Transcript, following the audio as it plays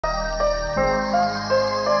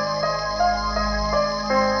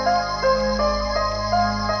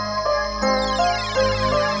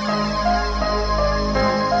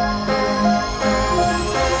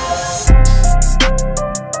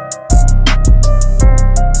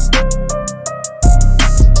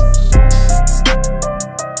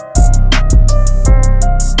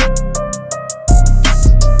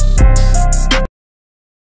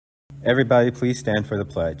Everybody, please stand for the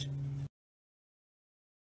pledge.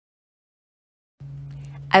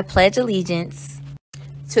 I pledge allegiance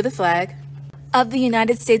to the flag of the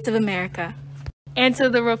United States of America and to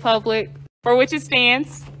the republic for which it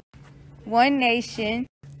stands, one nation,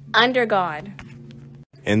 under God,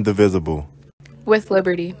 indivisible, with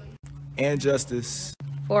liberty and justice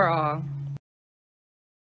for all.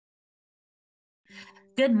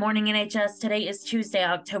 Good morning, NHS. Today is Tuesday,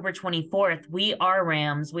 October 24th. We are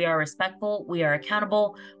Rams. We are respectful. We are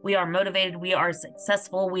accountable. We are motivated. We are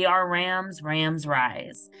successful. We are Rams. Rams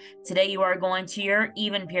rise. Today you are going to your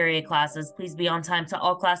even period classes. Please be on time to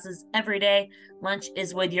all classes every day. Lunch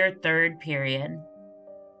is with your third period.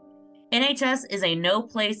 NHS is a no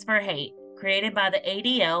place for hate, created by the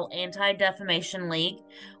ADL, Anti-Defamation League.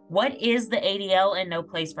 What is the ADL and No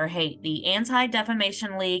Place for Hate? The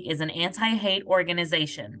Anti-Defamation League is an anti-hate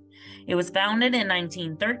organization. It was founded in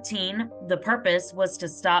 1913. The purpose was to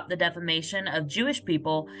stop the defamation of Jewish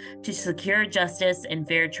people, to secure justice and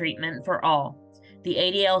fair treatment for all. The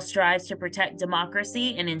ADL strives to protect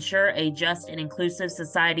democracy and ensure a just and inclusive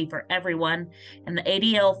society for everyone, and the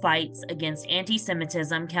ADL fights against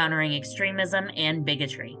anti-Semitism, countering extremism and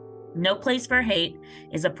bigotry. No Place for Hate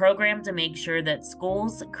is a program to make sure that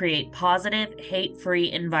schools create positive,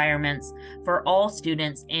 hate-free environments for all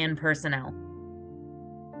students and personnel.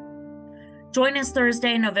 Join us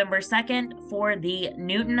Thursday, November 2nd for the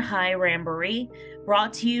Newton High Ramboree,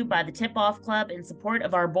 brought to you by the Tip-Off Club in support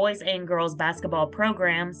of our boys and girls basketball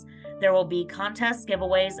programs. There will be contests,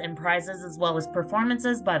 giveaways, and prizes, as well as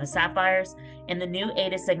performances by the Sapphires and the new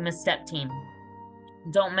Eta Sigma Step Team.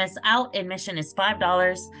 Don't miss out. Admission is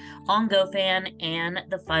 $5 on GoFan, and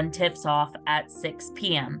the fun tips off at 6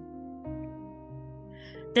 p.m.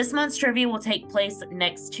 This month's trivia will take place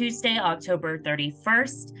next Tuesday, October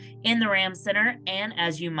 31st in the Ram Center, and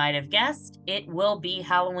as you might have guessed, it will be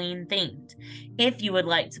Halloween themed. If you would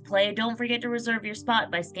like to play, don't forget to reserve your spot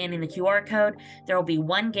by scanning the QR code. There will be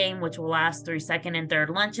one game which will last through second and third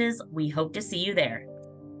lunches. We hope to see you there.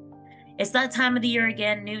 It's that time of the year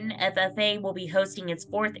again. Newton FFA will be hosting its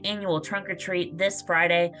 4th annual Trunk or Treat this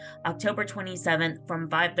Friday, October 27th from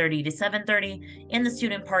 5:30 to 7:30 in the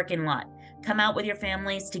student parking lot. Come out with your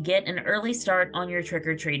families to get an early start on your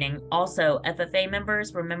trick-or-treating. Also, FFA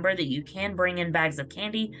members, remember that you can bring in bags of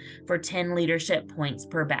candy for 10 leadership points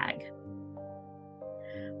per bag.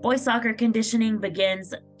 Boys soccer conditioning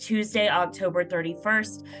begins Tuesday, October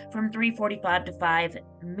 31st from 3:45 to 5.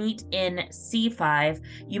 Meet in C5.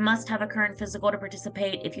 You must have a current physical to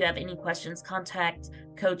participate. If you have any questions, contact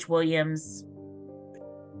Coach Williams.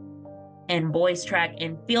 And boys track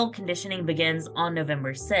and field conditioning begins on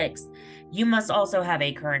November 6th. You must also have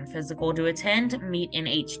a current physical to attend. Meet in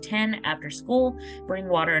H10 after school. Bring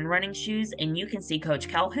water and running shoes, and you can see Coach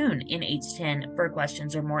Calhoun in H10 for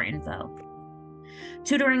questions or more info.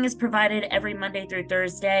 Tutoring is provided every Monday through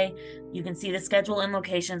Thursday. You can see the schedule and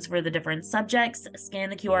locations for the different subjects. Scan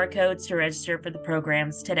the QR codes to register for the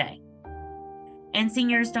programs today. And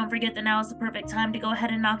seniors, don't forget that now is the perfect time to go ahead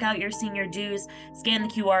and knock out your senior dues. Scan the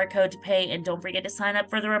QR code to pay, and don't forget to sign up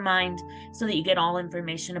for the Remind so that you get all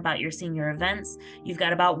information about your senior events. You've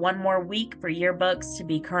got about one more week for yearbooks to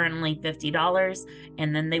be currently $50,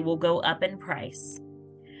 and then they will go up in price.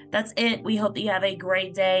 That's it. We hope that you have a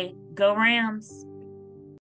great day. Go Rams!